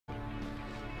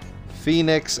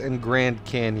Phoenix and Grand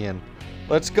Canyon.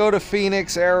 Let's go to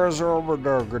Phoenix, Arizona.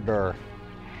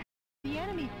 The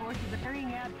enemy forces are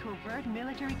carrying out covert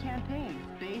military campaigns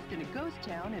based in a ghost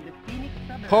town in the Phoenix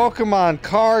suburbs. Pokemon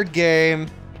card game.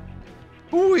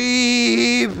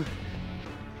 Weeb.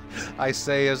 I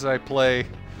say as I play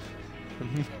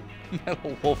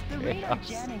Metal Wolf The radar Chaos.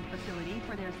 jamming facility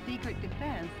for their secret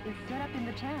defense is set up in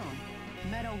the town.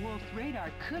 Metal Wolf's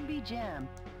radar could be jammed.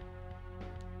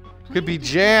 Could be Please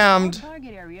jammed. destroy all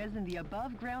target areas in the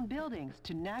above-ground buildings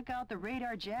to knock out the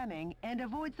radar jamming and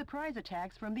avoid surprise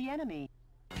attacks from the enemy.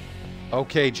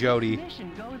 Okay, Jody.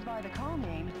 Mission goes by the call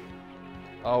name.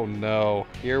 Oh no.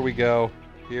 Here we go.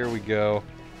 Here we go.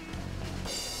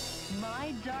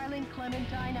 My Darling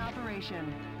Clementine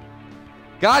Operation.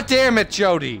 God damn it,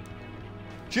 Jody.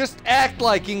 Just act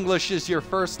like English is your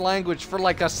first language for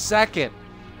like a second.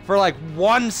 For like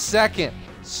 1 second.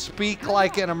 Speak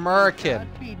like an American.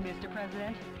 Godspeed, Mr.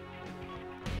 President.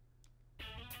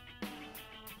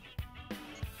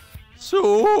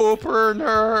 Super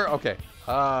nerd. Okay.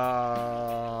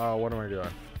 What am I doing?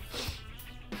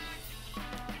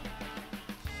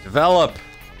 Develop.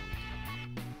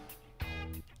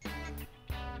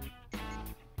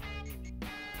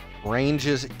 Range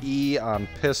is E on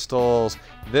pistols.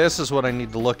 This is what I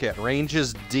need to look at. Range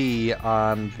is D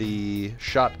on the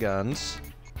shotguns.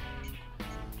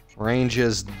 Range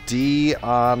is D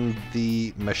on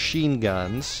the machine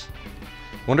guns.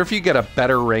 Wonder if you get a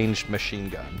better ranged machine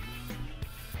gun.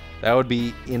 That would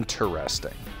be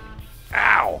interesting.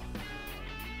 Ow!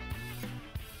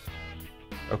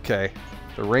 Okay.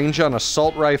 The range on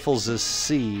assault rifles is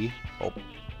C. Oh,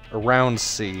 around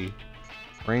C.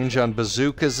 Range on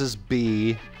bazookas is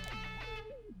B.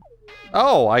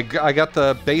 Oh, I got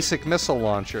the basic missile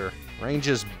launcher. Range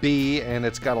is B, and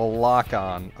it's got a lock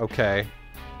on. Okay.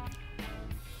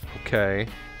 Okay.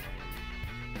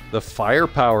 The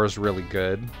firepower is really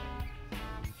good.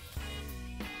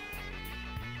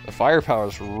 The firepower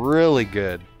is really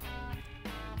good.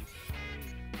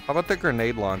 How about the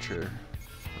grenade launcher?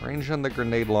 Range on the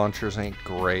grenade launchers ain't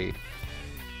great.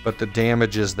 But the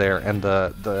damage is there, and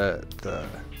the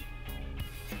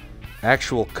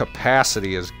actual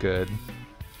capacity is good.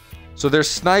 So there's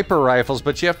sniper rifles,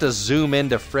 but you have to zoom in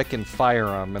to frickin' fire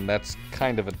them, and that's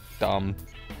kind of a dumb...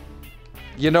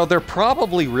 You know, they're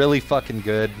probably really fucking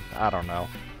good. I don't know.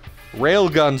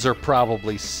 Railguns are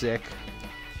probably sick.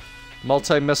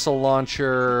 Multi-missile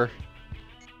launcher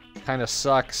kind of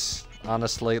sucks,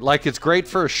 honestly. Like, it's great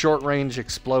for a short-range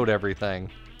explode everything.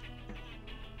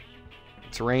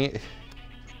 It's range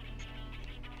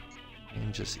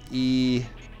is E.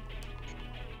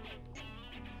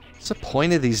 What's the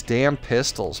point of these damn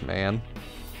pistols, man?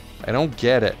 I don't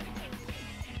get it.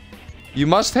 You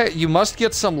must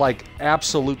get some like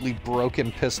absolutely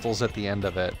broken pistols at the end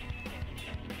of it.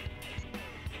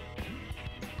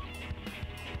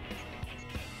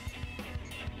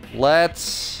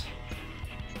 Let's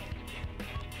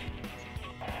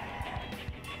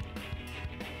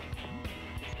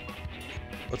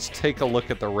take a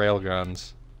look at the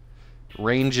railguns.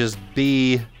 Range is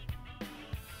B.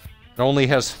 It only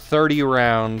has 30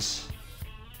 rounds.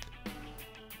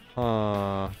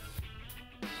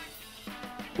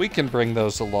 We can bring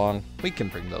those along. We can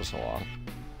bring those along.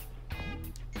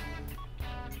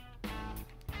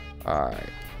 Alright.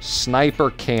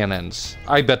 Sniper cannons.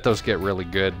 I bet those get really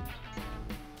good.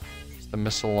 There's the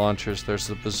missile launchers. There's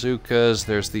the bazookas.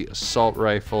 There's the assault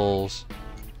rifles.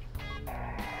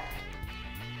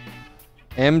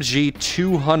 MG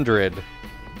 200.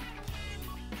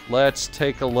 Let's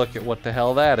take a look at what the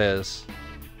hell that is.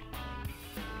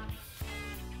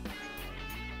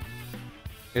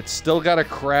 It's still got a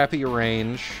crappy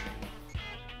range.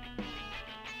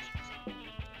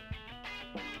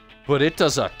 But it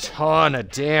does a ton of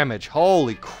damage.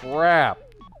 Holy crap.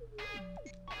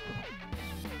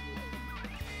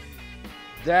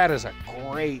 That is a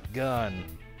great gun.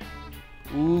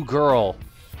 Ooh, girl.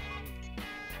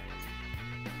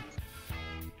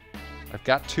 I've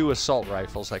got 2 assault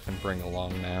rifles I can bring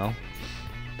along now.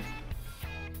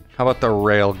 How about the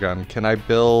railgun? Can I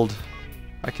build...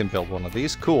 I can build one of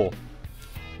these. Cool.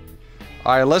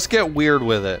 Alright, let's get weird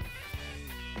with it.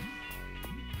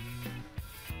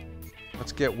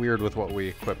 Let's get weird with what we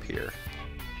equip here.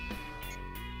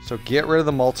 So get rid of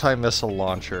the multi-missile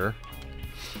launcher.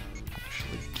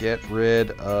 Actually, get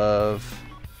rid of...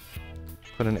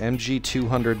 Put an MG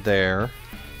 200 there.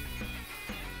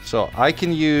 So I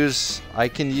can use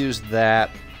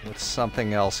that with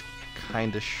something else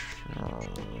kind of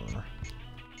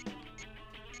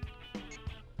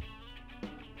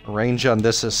Range on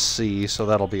this is C, so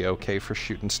that'll be okay for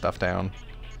shooting stuff down.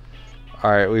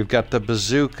 Alright, we've got the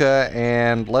bazooka,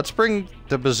 and let's bring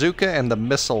the bazooka and the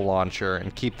missile launcher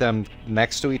and keep them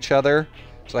next to each other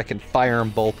so I can fire them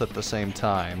both at the same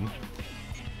time.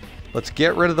 Let's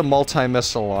get rid of the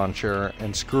multi-missile launcher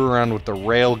and screw around with the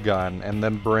railgun and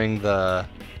then bring the...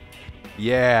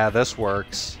 Yeah, this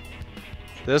works.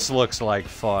 This looks like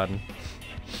fun.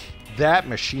 That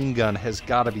machine gun has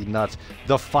got to be nuts.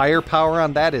 The firepower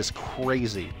on that is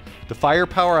crazy. The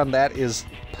firepower on that is,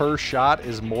 per shot,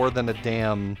 is more than a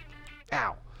damn...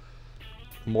 Ow!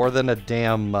 More than a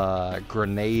damn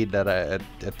grenade at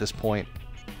this point.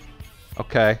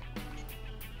 Okay.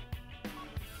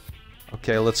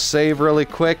 Okay, let's save really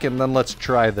quick and then let's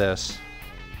try this.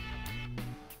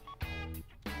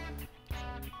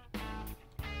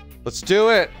 Let's do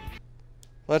it!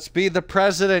 Let's be the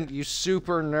president, you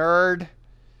super nerd.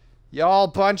 Y'all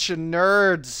bunch of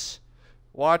nerds.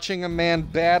 Watching a man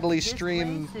badly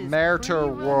stream marital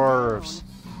wars.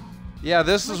 Yeah,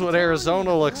 this is what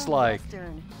Arizona looks like.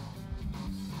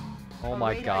 Oh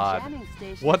my god.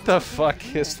 What the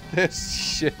fuck is this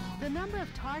shit? The number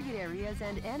of target areas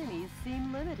and enemies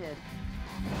seem limited.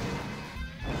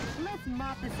 Let's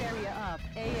mop this area up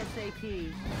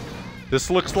ASAP. This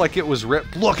looks like it was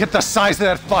ripped. Look at the size of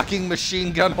that fucking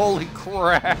machine gun. Holy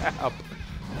crap.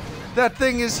 That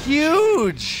thing is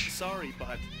huge. Sorry,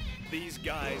 but these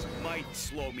guys might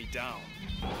slow me down.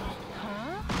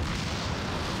 Huh?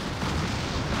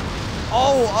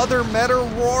 Oh, other meta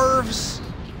dwarves?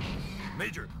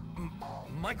 Major,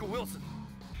 Michael Wilson.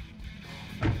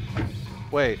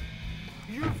 Wait.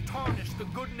 You've tarnished the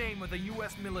good name of the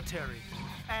U.S. military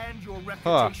and your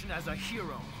reputation as a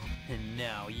hero. And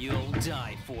now you'll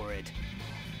die for it.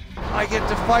 I get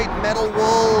to fight metal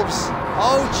wolves.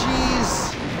 Oh,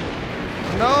 jeez.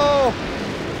 No,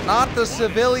 not the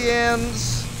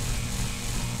civilians.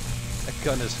 That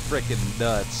gun is freaking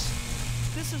nuts.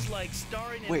 This is like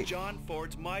starring in Wait. John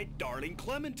Ford's My Darling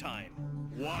Clementine.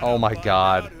 Oh my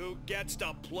God. Who gets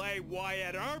to play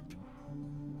Wyatt Earp?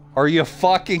 Are you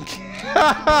fucking...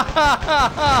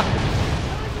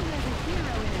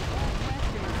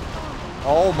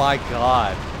 Oh my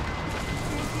god.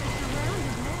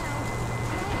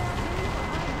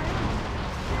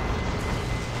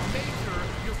 Major,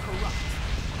 you're corrupt.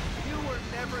 You were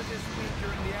never this weak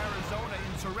during the Arizona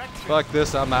insurrection. Fuck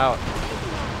this, I'm out.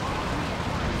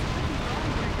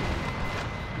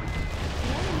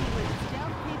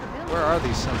 Where are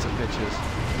these sons of bitches?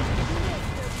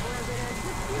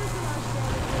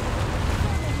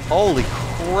 Holy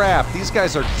crap, these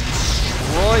guys are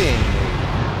destroying me.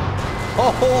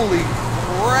 Holy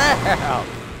crap!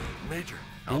 Major,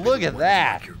 Look at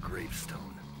that. your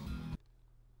gravestone.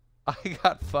 I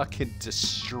got fucking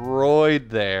destroyed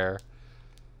there.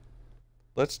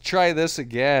 Let's try this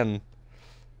again.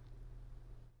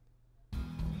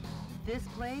 This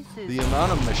place is The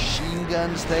amount of machine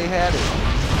guns they had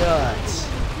is nuts.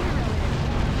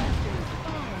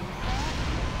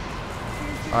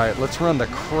 Alright, let's run the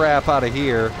crap out of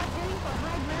here.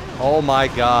 Oh my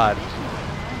god.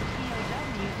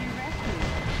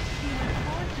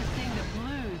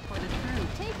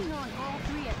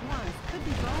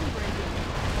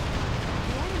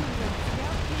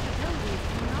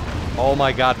 Oh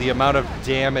my god, the amount of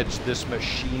damage this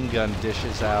machine gun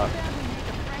dishes out.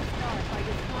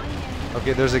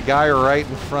 Okay, there's a guy right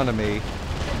in front of me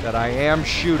that I am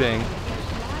shooting.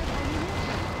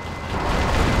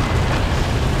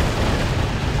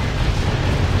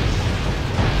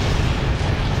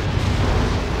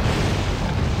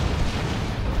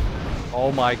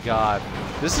 Oh my god,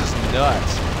 this is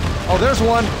nuts. Oh, there's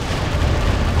one.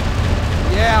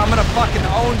 Yeah, I'm gonna fucking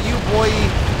own you, boy.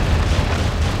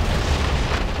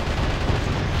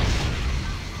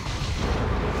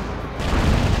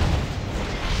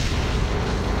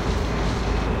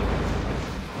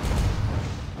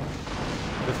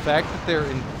 The fact that they're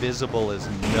invisible is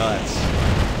nuts.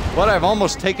 But I've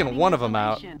almost taken one of them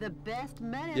out.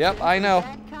 Yep, I know.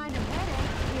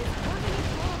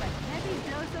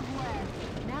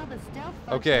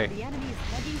 Okay.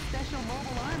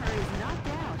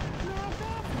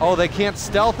 Oh, they can't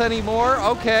stealth anymore?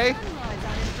 Okay.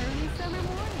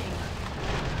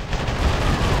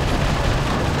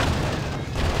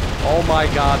 Oh my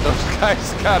god, those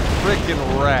guys got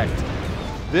freaking wrecked.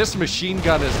 This machine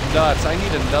gun is nuts. I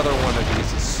need another one of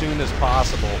these as soon as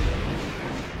possible.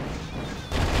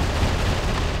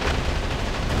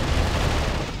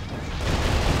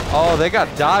 Oh, they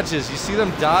got dodges. You see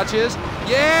them dodges?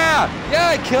 Yeah! Yeah,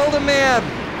 I killed a man!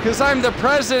 Because I'm the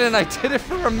president. I did it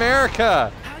for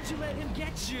America. How'd you let him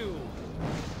get you?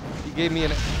 He gave me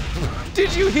an...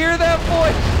 Did you hear that,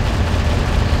 boy?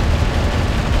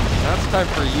 Now it's time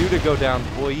for you to go down,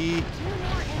 boy. 2 more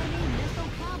enemy missile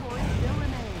cowboys still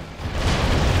remain.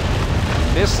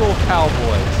 Missile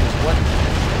cowboys is what you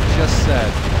just said.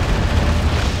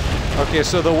 Okay,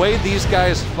 so the way these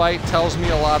guys fight tells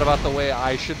me a lot about the way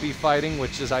I should be fighting,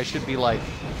 which is I should be like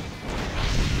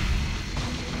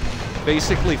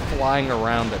basically flying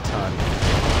around a ton.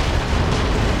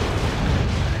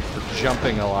 Or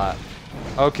jumping a lot.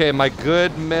 Okay,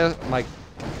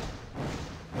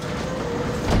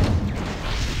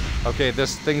 okay,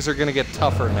 things are gonna get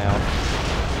tougher now.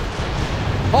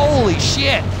 Holy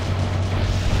shit!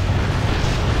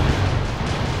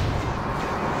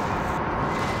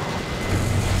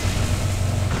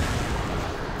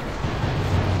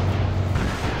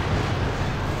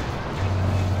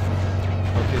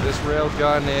 Okay, this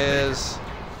railgun is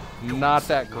not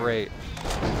that great.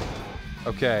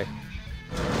 Okay.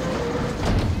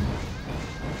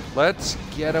 Let's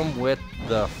get him with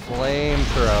the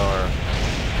flamethrower.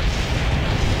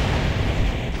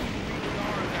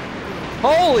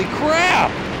 Holy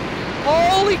crap!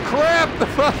 Holy crap! The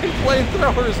fucking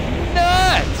flamethrower is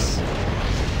nuts!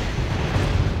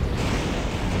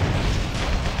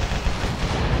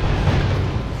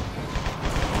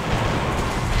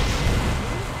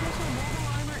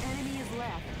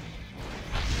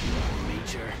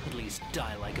 Major, at least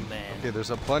die like a man. Okay, there's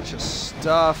a bunch of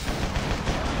stuff.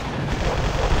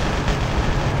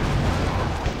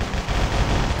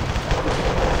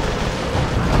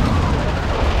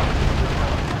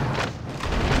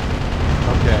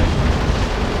 Okay.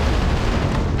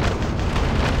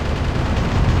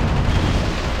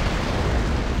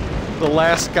 The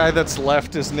last guy that's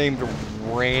left is named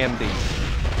Randy.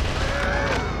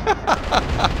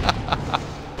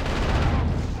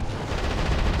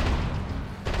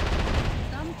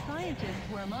 Some scientists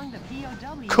were among the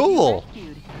POWs Cool.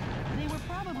 rescued. They were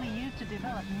probably used to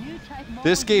develop new type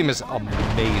This game is armor.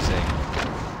 amazing.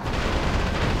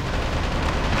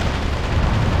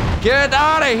 Get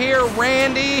out of here,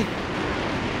 Randy!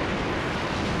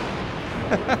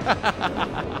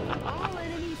 All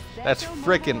enemy That's special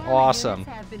frickin' mobile armor awesome.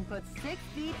 units have been put 6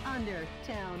 feet under,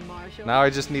 Town Marshal. Now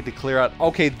I just need to clear out.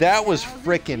 Okay, that was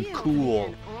frickin'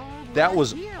 cool. That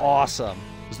was awesome.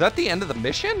 Was that the end of the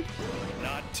mission?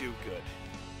 Not too good.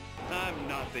 I'm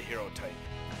not the hero type.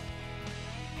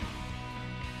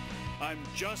 I'm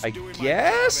just I doing my job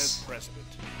guess? as president.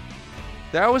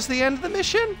 That was the end of the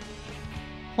mission?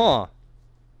 Huh.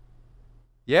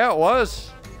 Yeah, it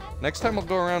was. Next time I'll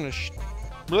go around and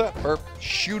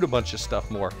shoot a bunch of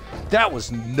stuff more. That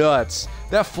was nuts.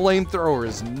 That flamethrower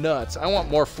is nuts. I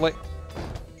want more flame.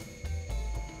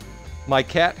 My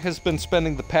cat has been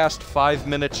spending the past 5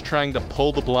 minutes trying to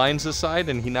pull the blinds aside,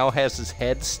 and he now has his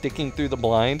head sticking through the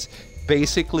blinds,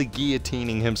 basically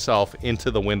guillotining himself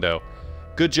into the window.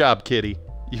 Good job, kitty.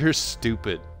 You're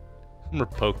stupid. I'm gonna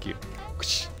poke you.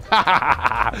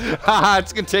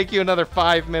 It's gonna take you another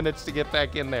 5 minutes to get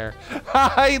back in there.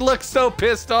 He looks so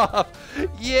pissed off.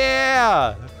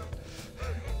 Yeah.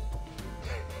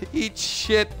 Eat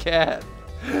shit, cat.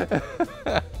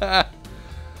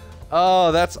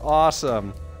 Oh, that's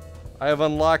awesome. I have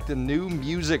unlocked a new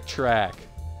music track.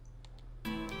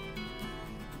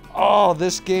 Oh,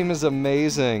 this game is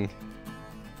amazing.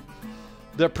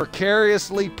 The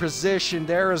precariously positioned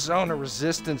Arizona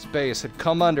resistance base had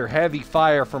come under heavy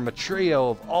fire from a trio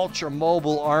of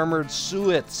ultra-mobile armored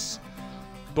suits.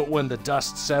 But when the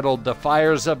dust settled, the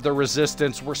fires of the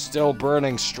resistance were still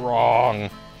burning strong.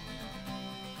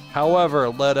 However,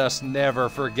 let us never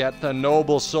forget the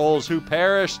noble souls who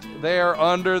perished there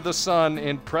under the sun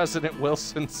in President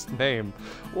Wilson's name.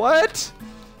 What?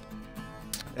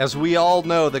 As we all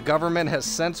know, the government has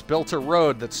since built a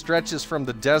road that stretches from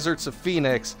the deserts of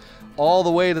Phoenix all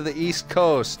the way to the East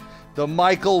Coast, the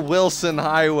Michael Wilson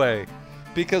Highway.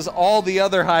 Because all the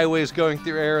other highways going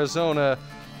through Arizona,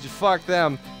 fuck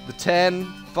them. The 10,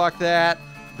 fuck that.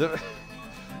 The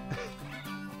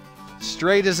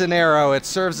straight as an arrow, it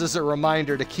serves as a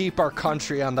reminder to keep our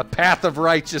country on the path of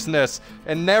righteousness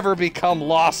and never become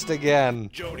lost again.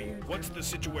 Jody, what's the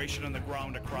situation on the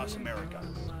ground across America?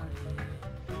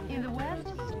 In the west,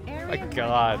 areas where the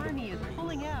God. army is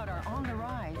pulling out are on the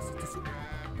rise.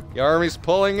 The army's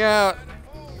pulling out.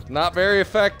 Not very But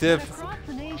effective. across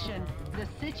the nation, the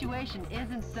situation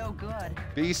isn't so good.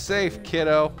 Be safe,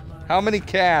 kiddo. How many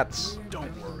cats?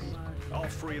 Don't worry. I'll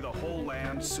free the whole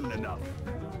land soon enough.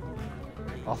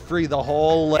 I'll free the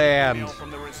whole land. Mail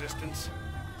from the resistance?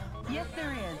 Yes,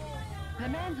 there is. The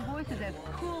man's voice is as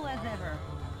cool as ever.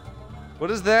 What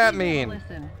does that Please mean?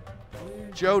 Listen.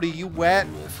 Jody, you wet?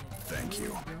 Thank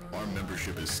you. Our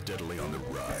membership is steadily on the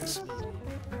rise.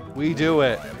 We do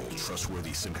it. Reliable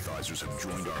trustworthy sympathizers have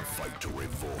joined our fight to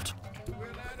revolt.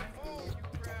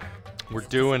 We're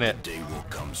doing it. The day will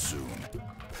come soon.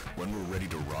 When we're ready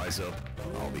to rise up,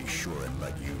 I'll be sure and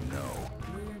let you know.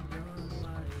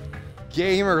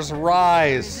 Gamers,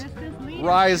 rise! Resistance leader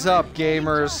Rise sure up, is getting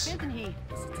gamers! tough, isn't he?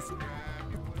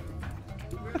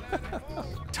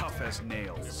 Tough as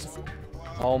nails.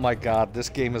 Oh my god, this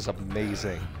game is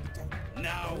amazing.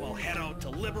 Now we'll head out to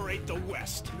liberate the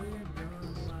West.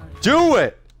 Do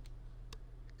it!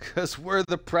 Because we're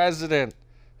the president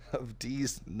of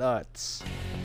these nuts.